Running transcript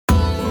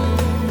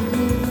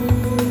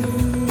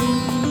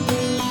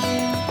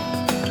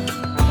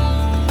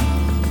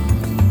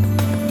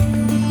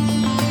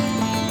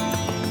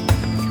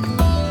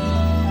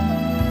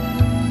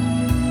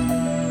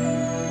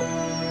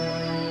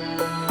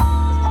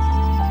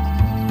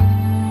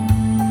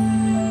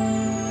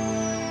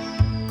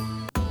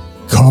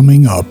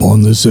Coming up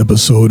on this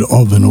episode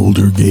of An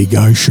Older Gay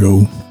Guy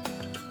Show.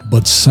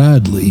 But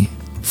sadly,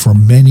 for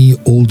many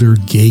older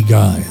gay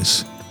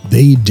guys,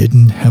 they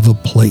didn't have a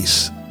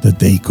place that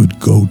they could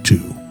go to.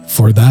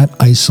 For that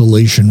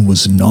isolation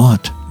was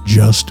not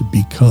just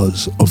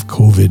because of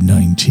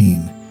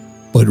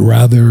COVID-19, but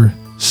rather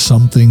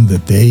something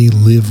that they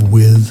live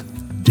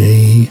with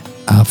day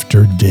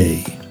after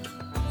day,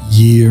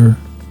 year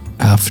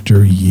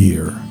after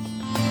year.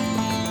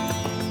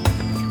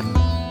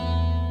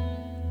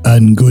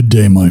 And good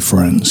day, my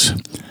friends.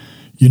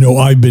 You know,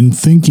 I've been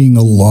thinking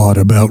a lot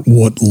about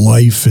what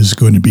life is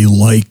going to be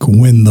like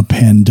when the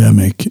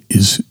pandemic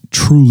is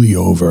truly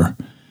over,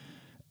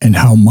 and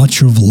how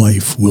much of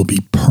life will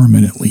be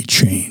permanently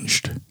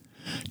changed.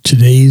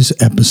 Today's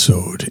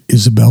episode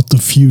is about the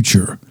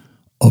future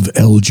of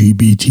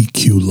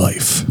LGBTQ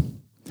life.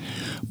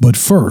 But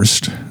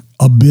first,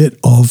 a bit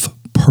of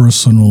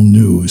personal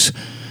news.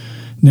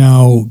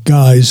 Now,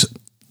 guys,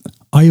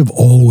 I have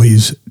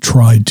always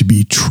tried to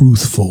be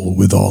truthful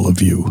with all of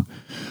you.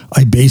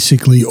 I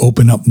basically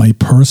open up my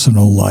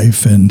personal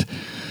life and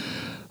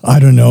I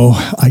don't know,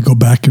 I go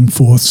back and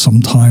forth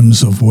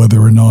sometimes of whether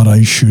or not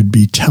I should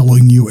be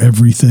telling you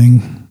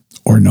everything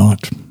or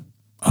not.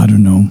 I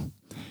don't know.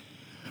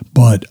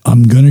 But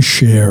I'm going to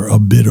share a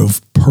bit of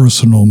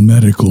personal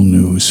medical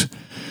news.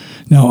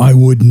 Now, I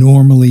would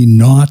normally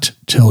not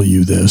tell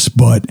you this,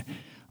 but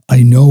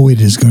I know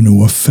it is going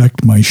to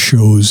affect my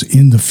shows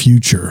in the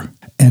future.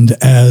 And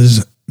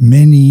as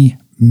many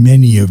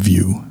of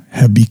you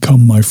have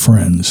become my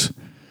friends,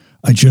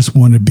 I just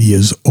want to be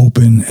as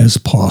open as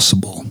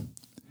possible.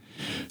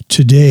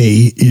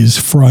 Today is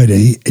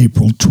Friday,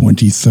 April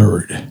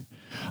 23rd.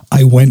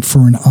 I went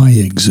for an eye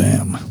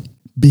exam.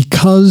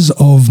 Because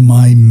of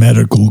my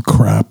medical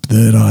crap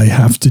that I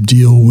have to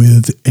deal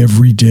with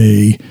every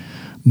day,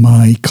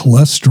 my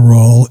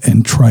cholesterol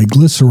and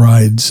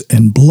triglycerides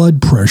and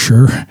blood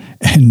pressure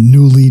and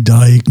newly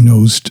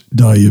diagnosed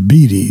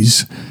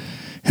diabetes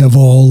have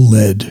all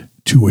led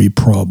to a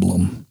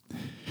problem.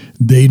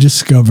 They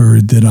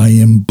discovered that I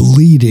am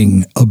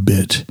bleeding a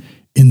bit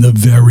in the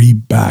very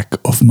back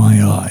of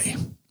my eye.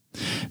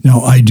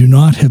 Now, I do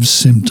not have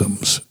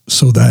symptoms,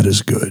 so that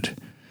is good.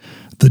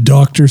 The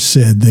doctor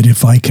said that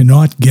if I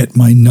cannot get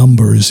my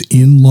numbers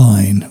in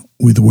line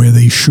with where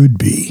they should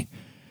be,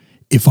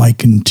 if I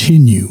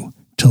continue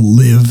to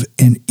live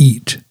and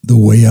eat the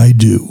way I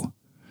do,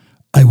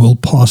 I will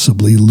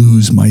possibly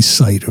lose my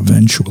sight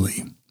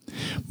eventually.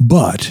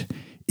 But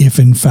if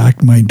in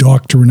fact my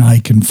doctor and I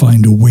can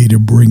find a way to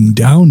bring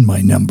down my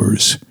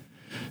numbers,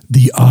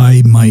 the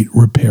eye might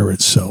repair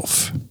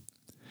itself.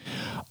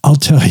 I'll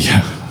tell you,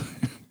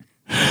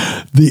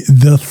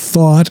 the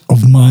thought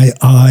of my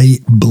eye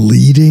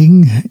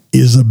bleeding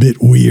is a bit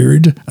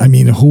weird. I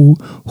mean,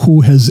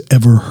 who has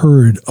ever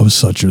heard of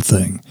such a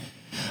thing?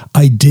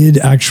 I did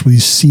actually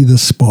see the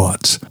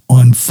spots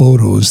on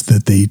photos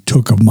that they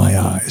took of my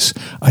eyes.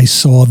 I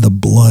saw the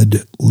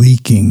blood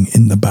leaking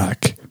in the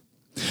back.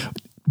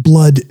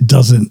 Blood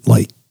doesn't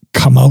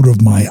come out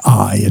of my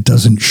eye. It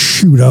doesn't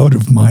shoot out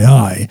of my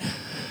eye.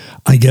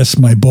 I guess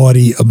my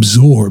body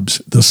absorbs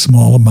the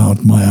small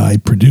amount my eye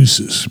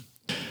produces.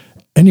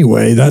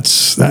 Anyway,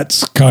 that's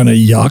kind of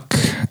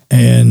yuck,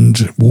 and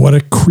what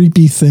a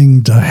creepy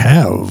thing to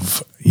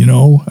have, you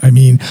know? I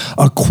mean,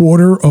 a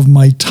quarter of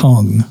my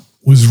tongue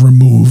was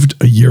removed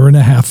a year and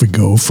a half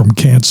ago from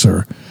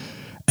cancer,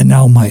 and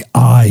now my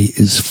eye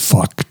is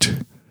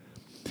fucked.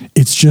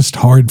 It's just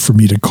hard for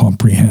me to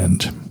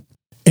comprehend.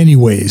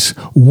 Anyways,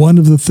 one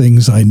of the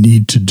things I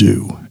need to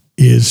do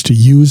is to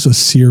use a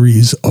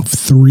series of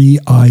 3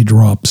 eye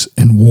drops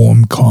and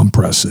warm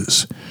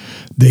compresses.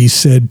 They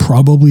said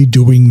probably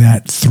doing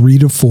that 3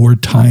 to 4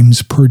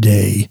 times per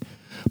day,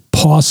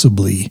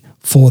 possibly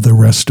for the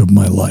rest of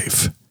my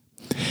life.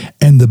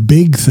 And the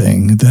big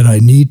thing that I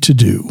need to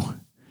do,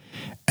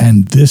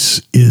 and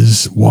this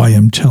is why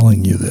I'm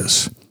telling you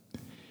this,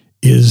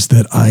 is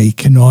that I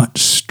cannot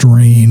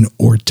strain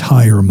or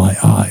tire my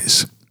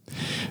eyes.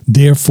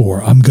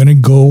 Therefore, I'm going to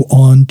go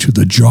on to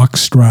the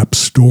Jockstrap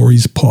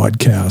Stories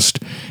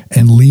podcast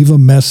and leave a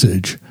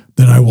message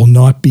that I will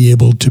not be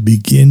able to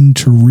begin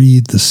to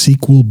read the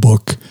sequel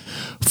book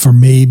for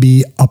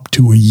maybe up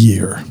to a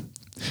year.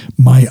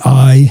 My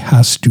eye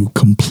has to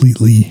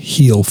completely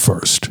heal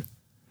first.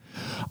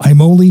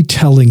 I'm only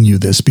telling you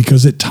this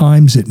because at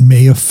times it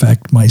may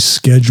affect my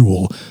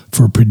schedule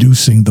for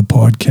producing the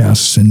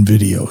podcasts and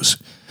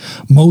videos.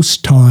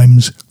 Most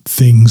times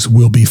things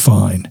will be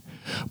fine,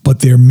 but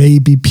there may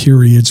be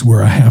periods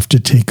where I have to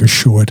take a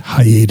short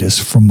hiatus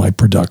from my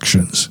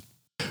productions.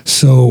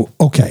 So,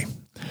 okay,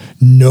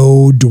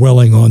 no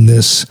dwelling on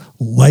this.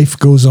 Life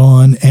goes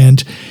on,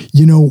 and,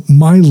 you know,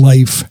 my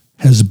life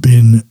has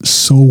been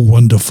so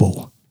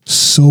wonderful,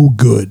 so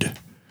good.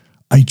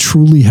 I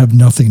truly have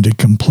nothing to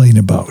complain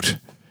about.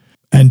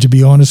 And to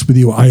be honest with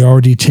you, I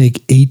already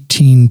take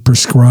 18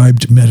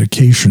 prescribed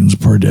medications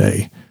per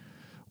day.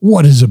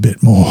 What is a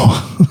bit more?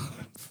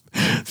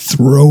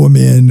 Throw them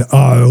in,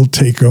 I'll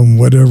take them,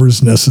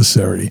 whatever's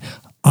necessary.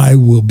 I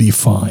will be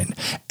fine,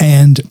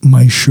 and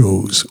my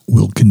shows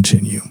will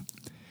continue.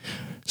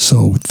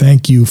 So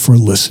thank you for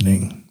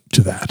listening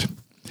to that.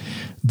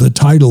 The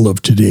title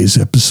of today's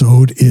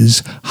episode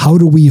is How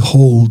Do We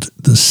Hold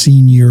the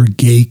Senior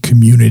Gay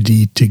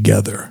Community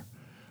Together?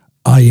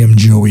 I am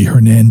Joey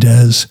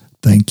Hernandez.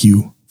 Thank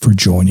you for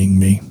joining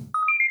me.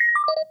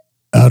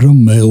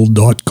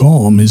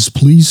 AdamMail.com is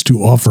pleased to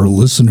offer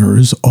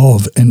listeners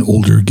of An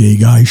Older Gay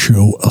Guy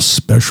Show a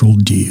special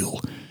deal.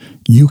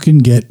 You can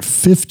get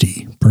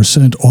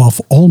 50%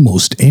 off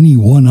almost any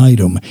one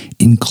item,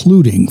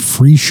 including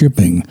free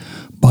shipping,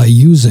 by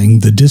using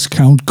the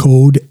discount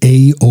code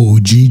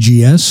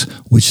AOGGS,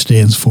 which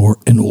stands for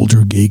An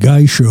Older Gay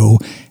Guy Show,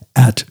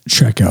 at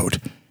checkout.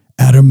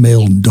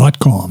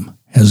 AdamMail.com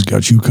has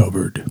got you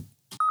covered.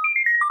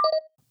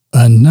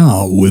 And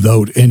now,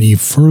 without any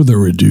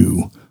further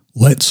ado,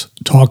 let's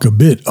talk a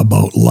bit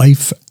about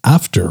life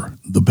after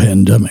the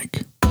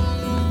pandemic.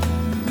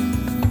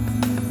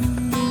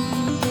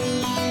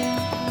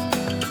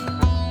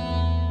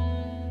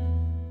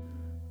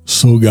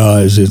 So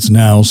guys, it's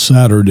now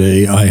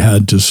Saturday. I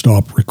had to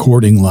stop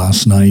recording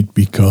last night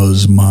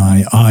because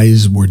my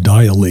eyes were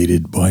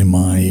dilated by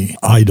my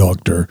eye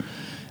doctor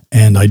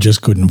and I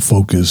just couldn't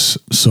focus.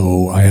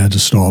 So I had to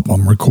stop.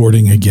 I'm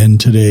recording again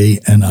today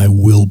and I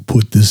will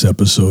put this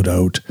episode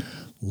out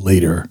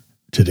later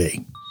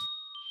today.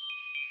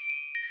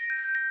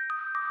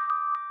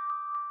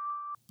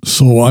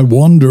 So I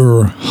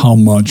wonder how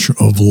much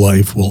of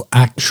life will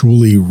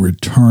actually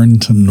return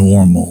to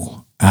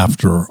normal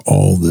after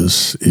all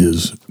this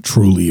is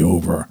truly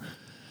over.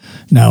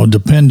 Now,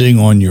 depending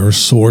on your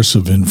source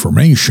of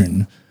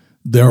information,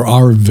 there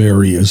are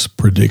various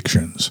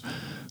predictions.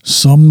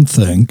 Some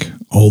think,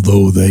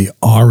 although they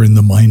are in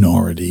the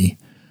minority,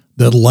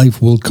 that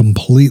life will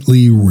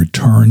completely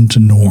return to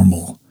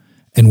normal,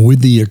 and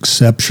with the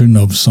exception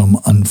of some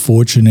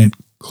unfortunate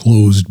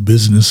closed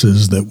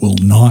businesses that will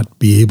not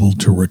be able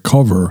to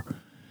recover,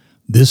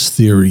 this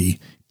theory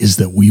is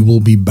that we will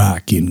be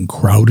back in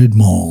crowded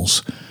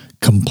malls,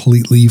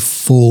 completely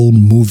full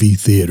movie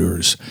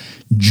theaters,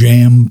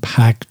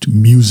 jam-packed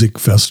music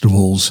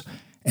festivals,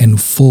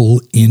 and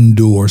full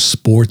indoor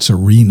sports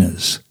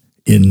arenas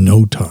in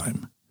no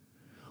time.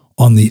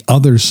 On the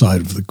other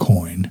side of the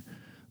coin,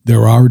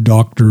 there are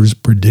doctors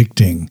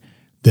predicting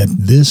that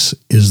this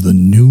is the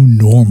new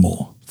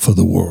normal for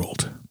the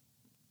world.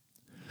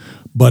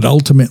 But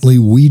ultimately,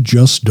 we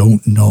just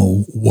don't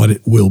know what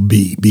it will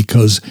be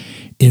because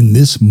in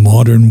this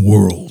modern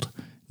world,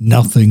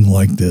 nothing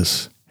like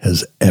this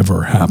has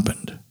ever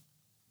happened.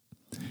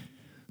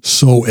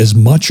 So as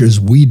much as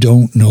we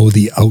don't know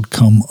the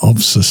outcome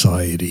of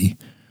society,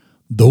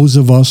 those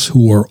of us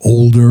who are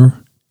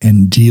older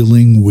and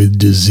dealing with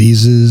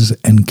diseases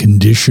and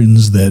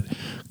conditions that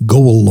go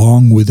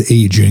along with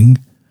aging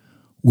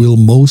will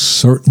most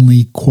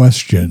certainly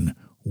question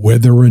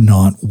whether or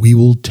not we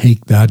will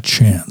take that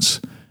chance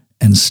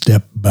and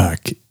step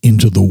back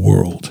into the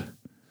world.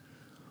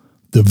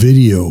 The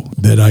video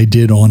that I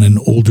did on An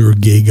Older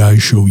Gay Guy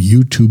Show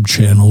YouTube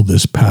channel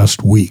this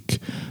past week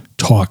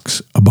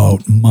talks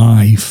about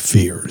my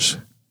fears.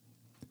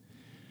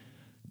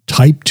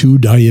 Type 2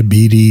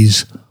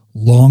 diabetes,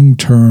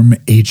 long-term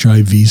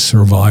HIV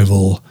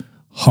survival,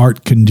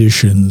 heart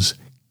conditions,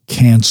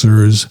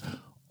 cancers,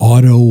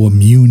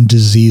 autoimmune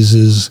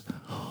diseases,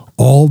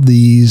 all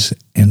these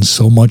and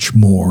so much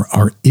more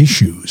are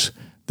issues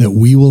that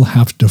we will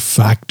have to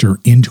factor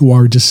into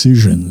our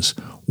decisions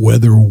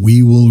whether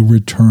we will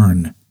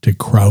return to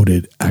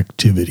crowded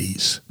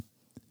activities.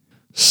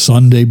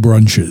 Sunday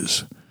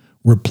brunches,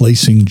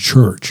 replacing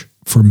church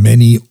for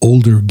many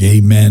older gay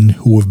men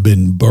who have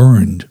been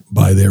burned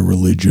by their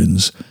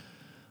religions,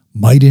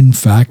 might in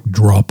fact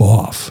drop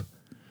off,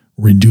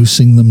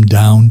 reducing them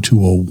down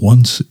to a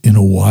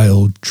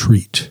once-in-a-while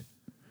treat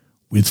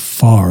with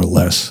far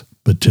less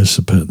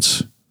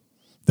participants.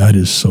 That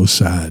is so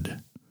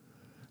sad,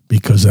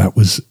 because that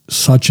was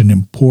such an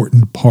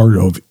important part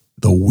of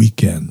the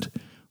weekend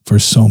for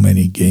so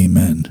many gay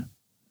men.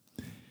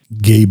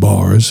 Gay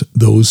bars,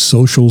 those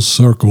social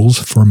circles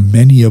for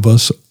many of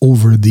us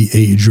over the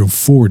age of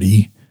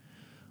 40,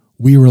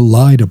 we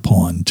relied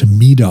upon to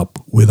meet up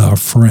with our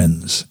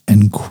friends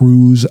and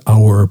cruise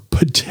our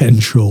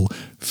potential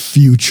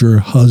future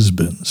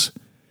husbands.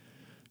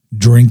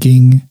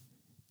 Drinking,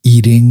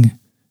 eating,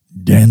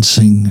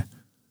 dancing,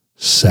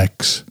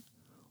 sex,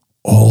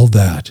 all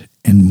that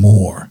and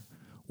more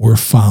were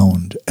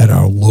found at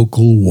our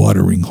local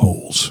watering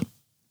holes.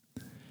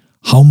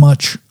 How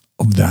much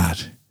of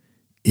that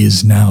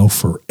is now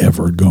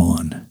forever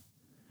gone?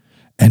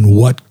 And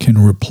what can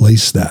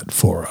replace that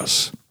for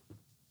us?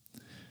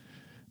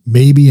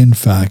 Maybe, in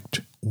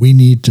fact, we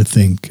need to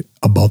think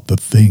about the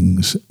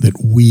things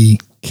that we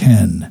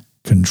can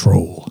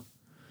control.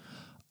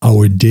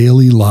 Our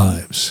daily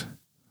lives,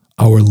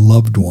 our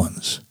loved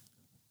ones,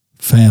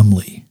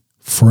 family,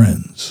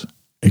 friends,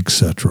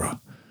 etc.,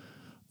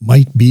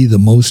 might be the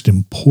most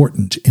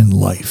important in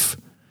life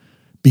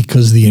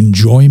because the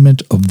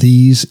enjoyment of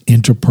these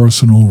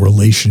interpersonal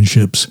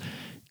relationships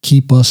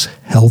keep us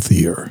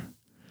healthier,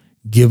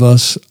 give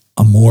us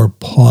a more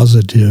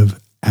positive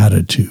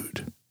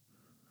attitude,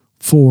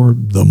 for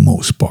the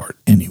most part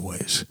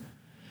anyways.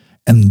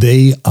 And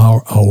they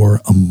are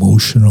our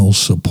emotional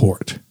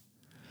support.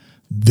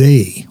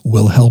 They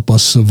will help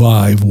us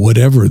survive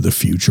whatever the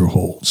future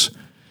holds.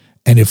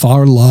 And if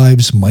our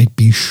lives might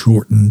be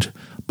shortened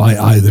by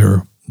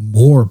either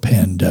more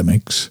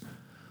pandemics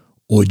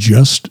or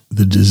just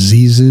the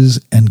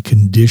diseases and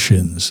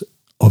conditions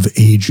of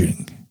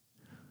aging,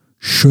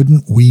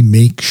 shouldn't we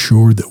make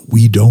sure that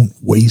we don't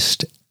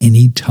waste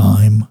any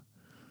time?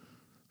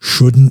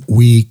 Shouldn't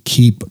we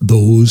keep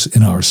those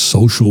in our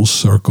social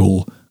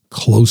circle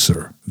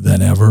closer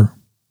than ever?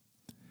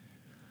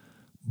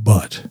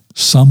 But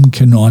some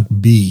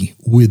cannot be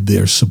with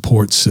their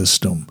support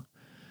system.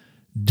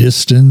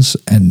 Distance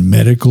and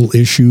medical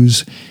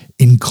issues,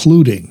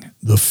 including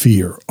the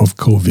fear of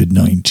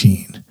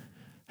COVID-19,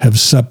 have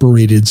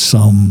separated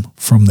some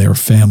from their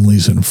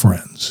families and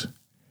friends.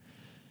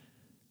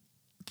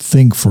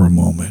 Think for a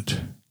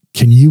moment.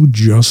 Can you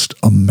just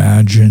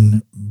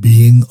imagine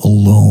being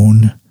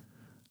alone,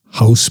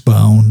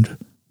 housebound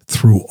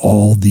through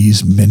all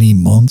these many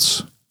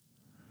months?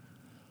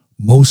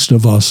 Most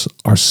of us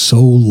are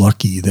so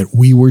lucky that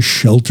we were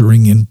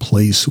sheltering in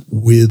place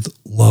with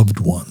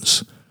loved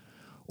ones,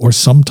 or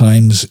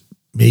sometimes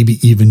maybe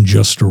even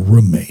just a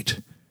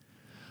roommate.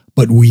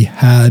 But we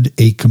had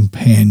a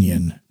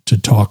companion to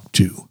talk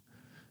to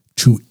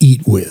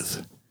eat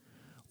with.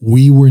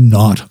 We were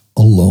not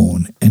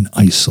alone and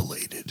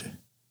isolated.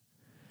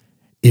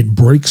 It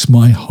breaks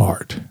my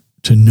heart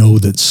to know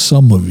that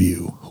some of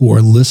you who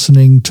are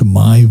listening to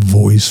my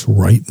voice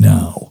right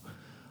now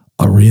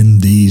are in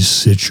these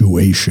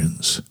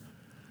situations.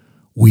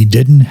 We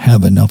didn't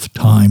have enough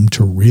time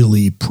to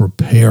really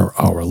prepare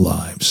our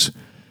lives.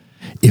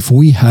 If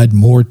we had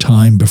more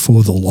time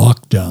before the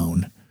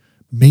lockdown,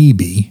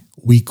 maybe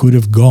we could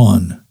have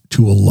gone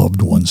to a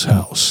loved one's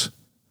house.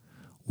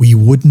 We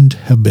wouldn't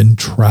have been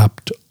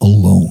trapped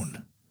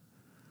alone.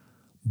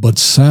 But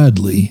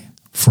sadly,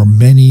 for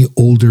many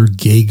older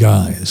gay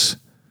guys,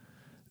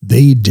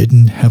 they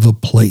didn't have a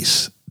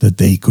place that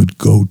they could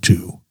go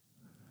to.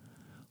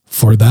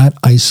 For that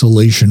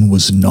isolation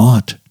was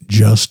not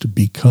just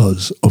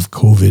because of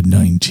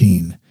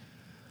COVID-19,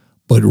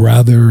 but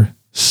rather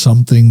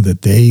something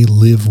that they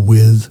live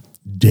with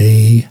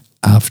day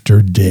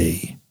after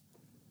day,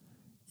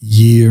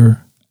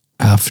 year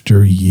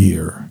after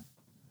year.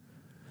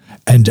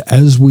 And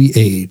as we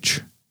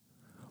age,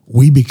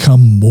 we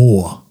become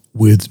more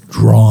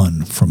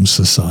withdrawn from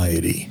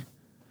society.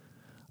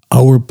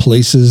 Our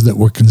places that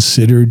were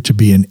considered to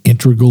be an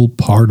integral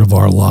part of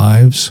our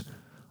lives,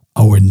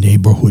 our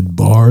neighborhood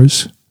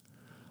bars,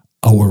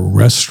 our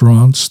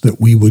restaurants that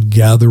we would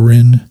gather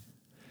in,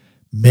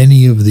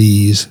 many of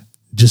these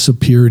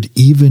disappeared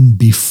even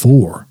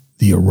before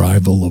the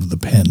arrival of the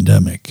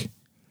pandemic.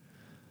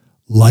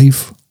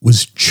 Life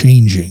was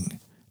changing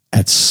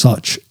at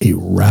such a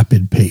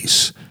rapid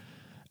pace,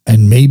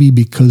 and maybe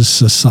because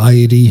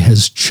society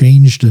has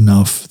changed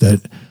enough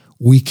that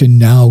we can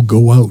now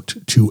go out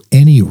to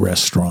any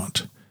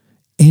restaurant,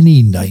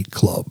 any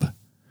nightclub,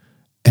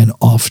 and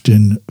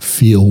often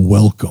feel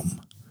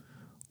welcome.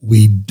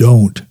 We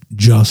don't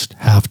just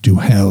have to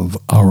have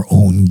our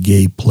own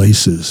gay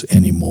places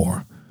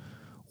anymore.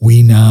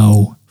 We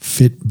now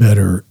fit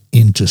better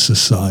into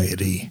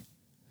society.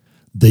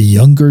 The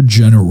younger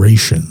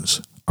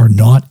generations are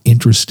not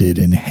interested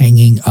in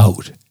hanging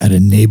out at a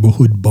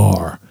neighborhood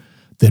bar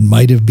that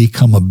might have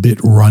become a bit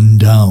run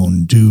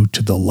down due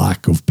to the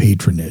lack of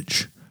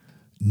patronage.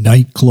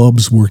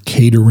 Nightclubs were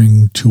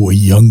catering to a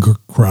younger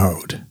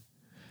crowd,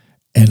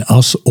 and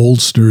us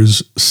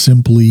oldsters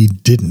simply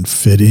didn't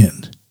fit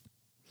in.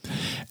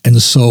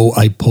 And so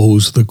I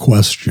pose the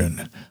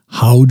question,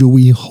 how do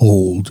we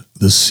hold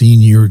the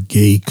senior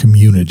gay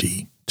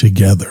community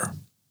together?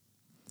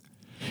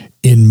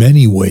 In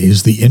many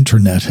ways, the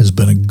internet has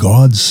been a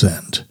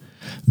godsend.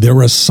 There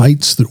are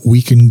sites that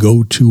we can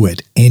go to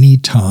at any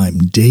time,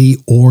 day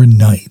or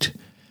night,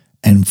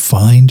 and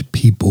find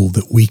people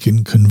that we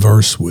can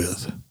converse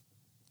with.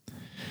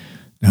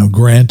 Now,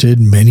 granted,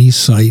 many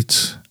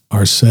sites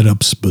are set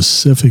up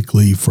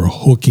specifically for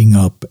hooking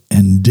up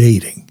and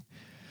dating.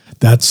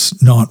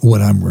 That's not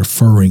what I'm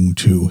referring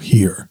to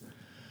here.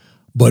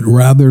 But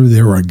rather,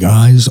 there are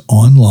guys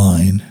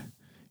online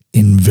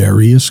in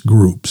various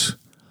groups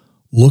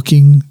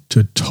looking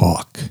to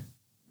talk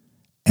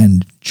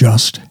and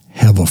just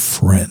have a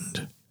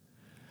friend.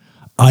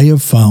 I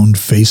have found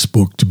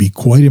Facebook to be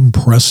quite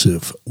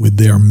impressive with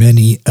their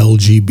many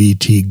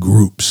LGBT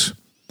groups.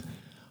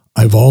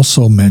 I've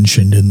also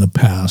mentioned in the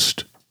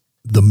past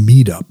the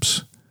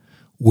meetups,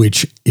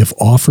 which, if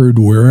offered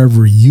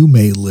wherever you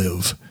may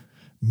live,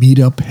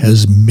 Meetup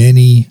has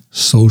many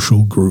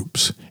social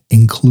groups,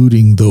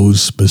 including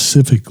those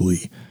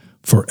specifically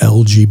for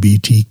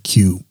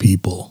LGBTQ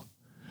people.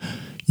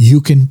 You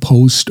can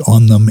post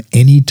on them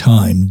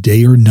anytime,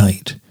 day or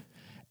night,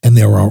 and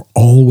there are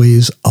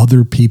always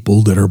other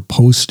people that are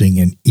posting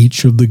in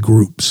each of the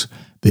groups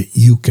that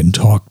you can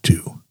talk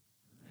to,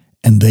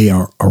 and they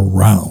are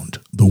around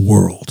the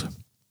world.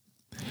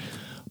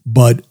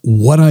 But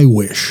what I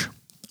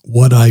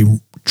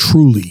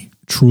truly,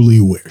 truly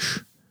wish,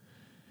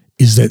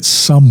 is that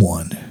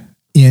someone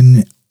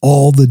in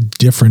all the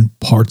different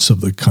parts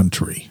of the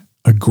country,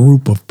 a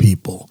group of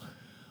people,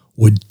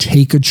 would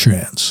take a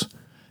chance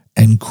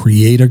and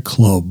create a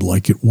club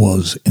like it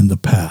was in the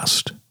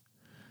past.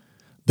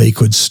 They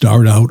could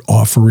start out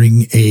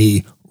offering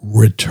a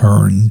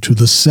return to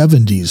the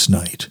 70s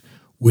night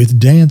with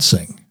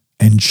dancing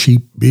and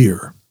cheap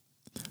beer.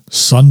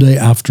 Sunday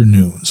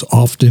afternoons,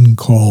 often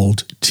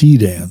called tea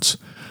dance,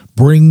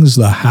 brings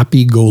the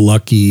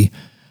happy-go-lucky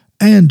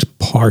and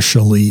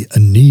partially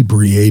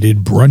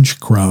inebriated brunch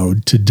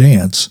crowd to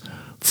dance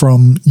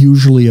from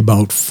usually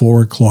about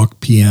 4 o'clock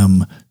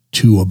p.m.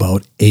 to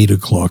about 8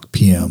 o'clock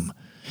p.m.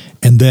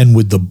 And then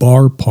with the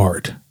bar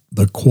part,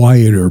 the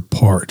quieter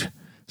part,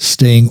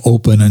 staying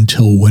open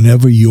until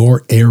whenever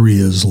your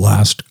area's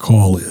last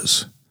call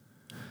is.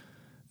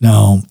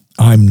 Now,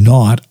 I'm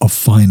not a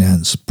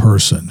finance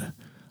person.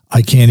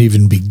 I can't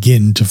even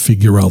begin to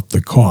figure out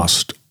the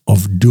cost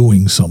of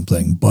doing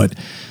something, but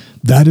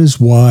that is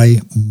why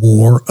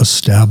more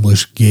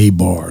established gay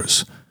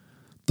bars,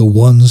 the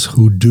ones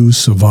who do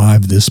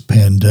survive this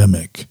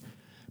pandemic,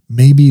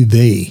 maybe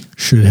they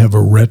should have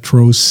a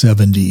retro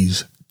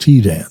 70s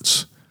tea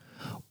dance,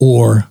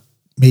 or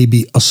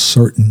maybe a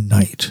certain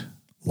night,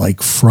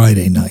 like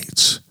Friday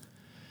nights.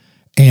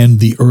 And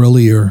the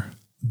earlier,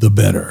 the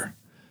better,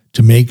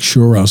 to make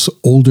sure us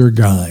older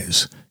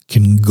guys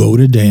can go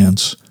to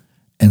dance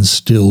and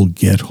still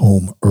get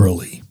home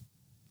early.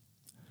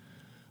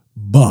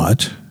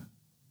 But,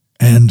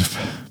 and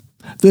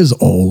there's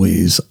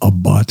always a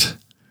but,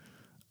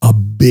 a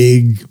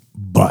big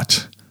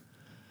but.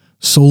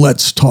 So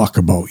let's talk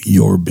about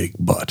your big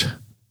butt.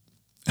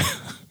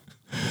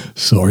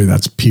 Sorry,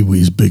 that's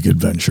Pee-wee's Big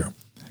Adventure.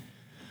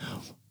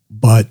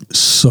 But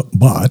so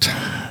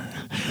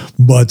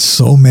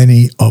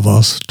many of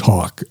us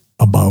talk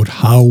about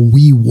how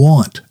we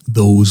want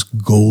those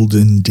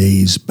golden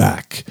days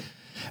back.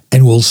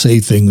 And we'll say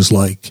things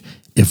like,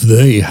 if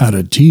they had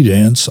a tea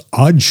dance,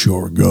 I'd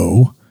sure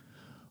go.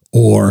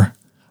 Or,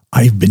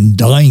 I've been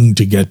dying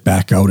to get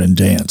back out and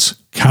dance.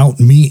 Count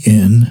me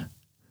in.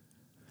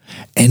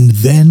 And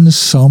then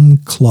some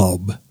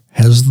club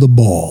has the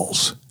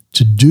balls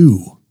to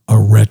do a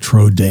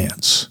retro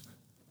dance.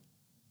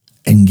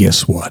 And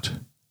guess what?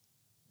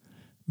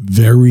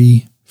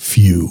 Very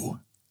few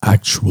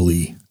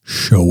actually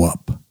show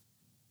up.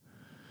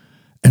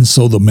 And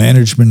so the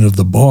management of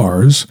the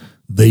bars,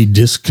 they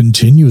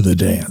discontinue the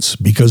dance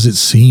because it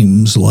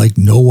seems like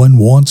no one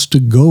wants to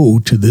go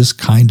to this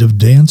kind of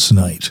dance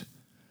night.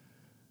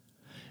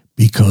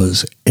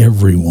 Because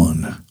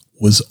everyone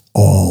was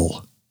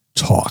all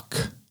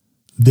talk.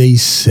 They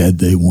said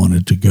they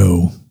wanted to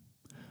go,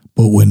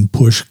 but when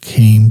push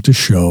came to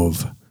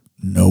shove,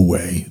 no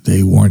way,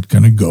 they weren't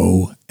going to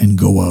go and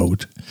go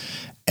out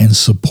and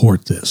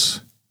support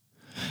this.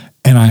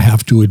 And I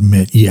have to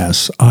admit,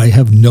 yes, I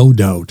have no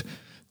doubt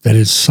that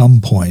at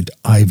some point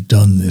I've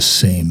done this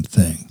same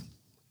thing.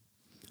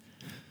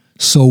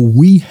 So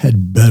we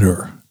had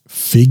better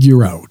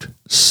figure out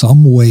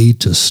some way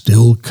to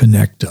still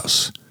connect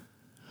us.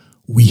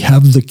 We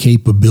have the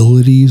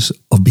capabilities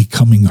of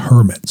becoming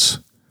hermits.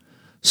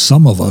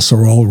 Some of us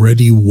are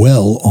already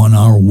well on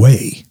our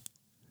way.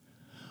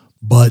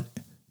 But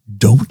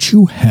don't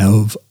you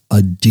have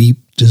a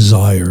deep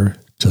desire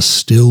to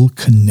still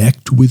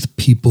connect with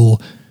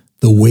people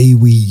the way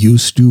we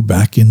used to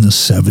back in the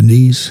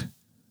 70s?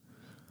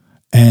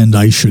 And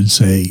I should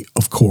say,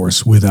 of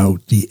course,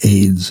 without the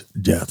AIDS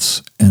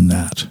deaths and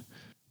that.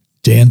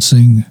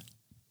 Dancing,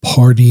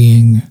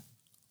 partying,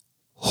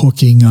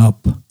 hooking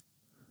up,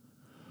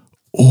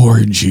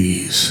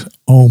 orgies.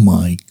 Oh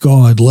my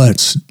God,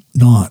 let's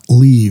not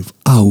leave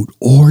out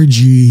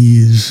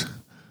orgies.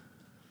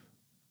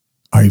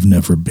 I've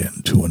never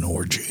been to an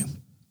orgy.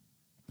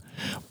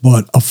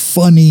 But a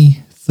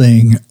funny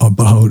thing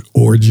about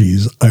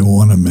orgies I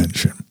want to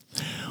mention.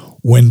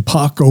 When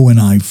Paco and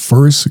I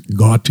first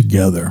got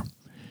together,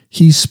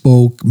 he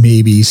spoke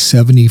maybe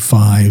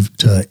 75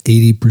 to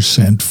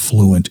 80%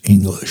 fluent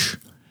English.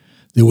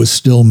 There was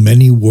still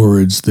many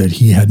words that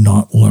he had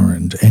not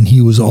learned, and he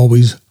was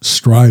always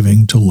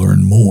striving to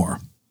learn more.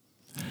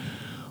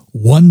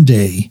 One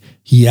day,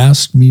 he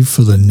asked me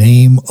for the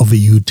name of a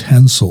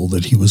utensil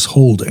that he was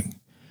holding,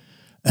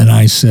 and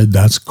I said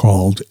that's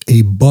called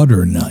a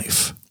butter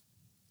knife.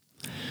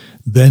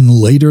 Then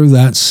later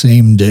that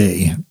same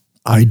day,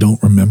 I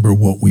don't remember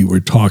what we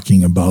were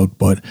talking about,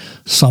 but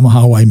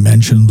somehow I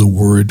mentioned the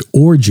word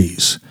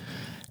orgies.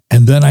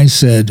 And then I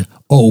said,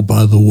 oh,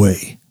 by the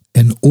way,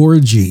 an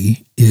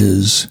orgy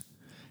is,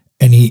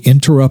 and he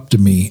interrupted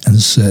me and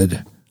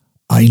said,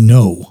 I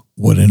know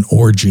what an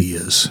orgy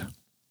is.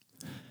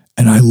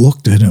 And I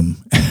looked at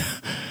him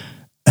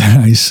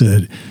and I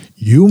said,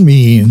 you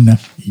mean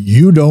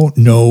you don't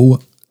know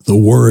the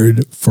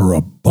word for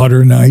a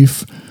butter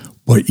knife,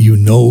 but you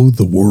know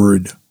the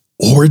word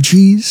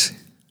orgies?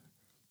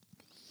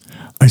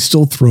 I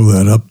still throw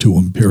that up to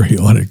him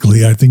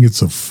periodically. I think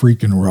it's a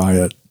freaking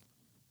riot.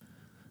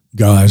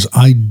 Guys,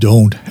 I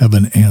don't have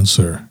an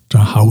answer to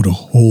how to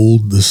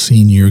hold the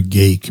senior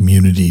gay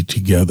community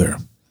together.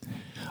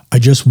 I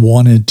just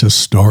wanted to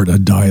start a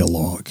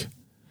dialogue.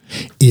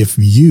 If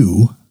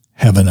you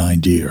have an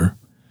idea,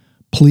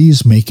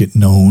 please make it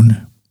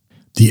known.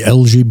 The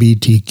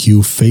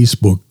LGBTQ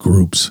Facebook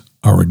groups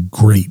are a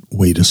great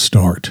way to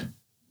start.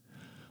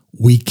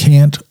 We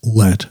can't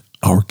let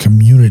our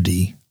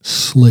community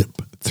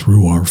slip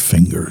through our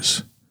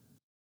fingers.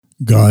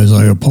 Guys,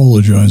 I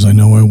apologize. I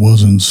know I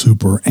wasn't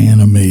super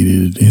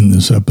animated in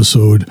this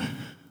episode.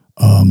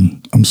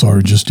 I'm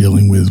sorry, just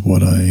dealing with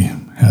what I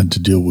had to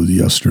deal with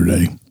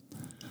yesterday.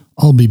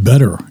 I'll be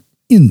better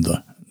in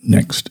the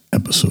next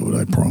episode,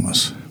 I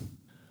promise.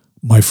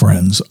 My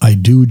friends, I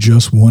do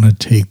just want to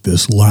take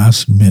this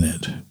last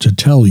minute to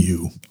tell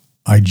you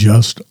I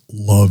just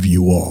love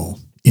you all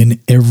in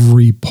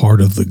every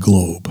part of the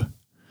globe.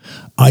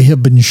 I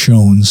have been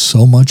shown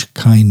so much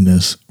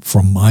kindness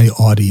from my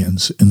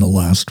audience in the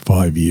last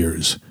 5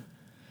 years,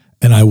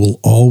 and I will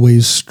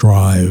always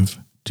strive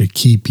to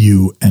keep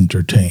you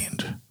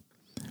entertained.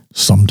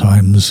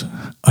 Sometimes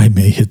I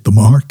may hit the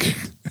mark,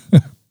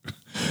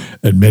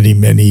 and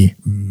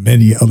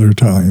many other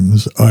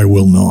times I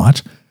will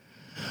not,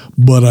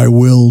 but I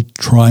will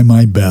try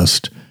my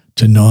best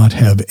to not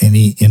have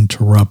any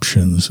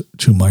interruptions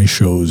to my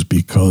shows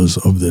because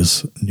of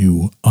this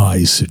new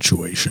eye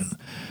situation.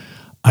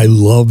 I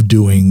love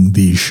doing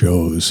these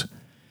shows,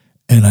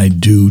 and I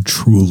do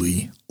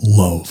truly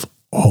love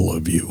all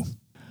of you.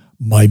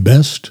 My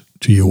best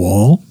to you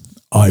all.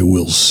 I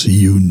will see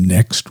you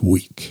next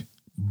week.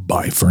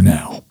 Bye for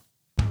now.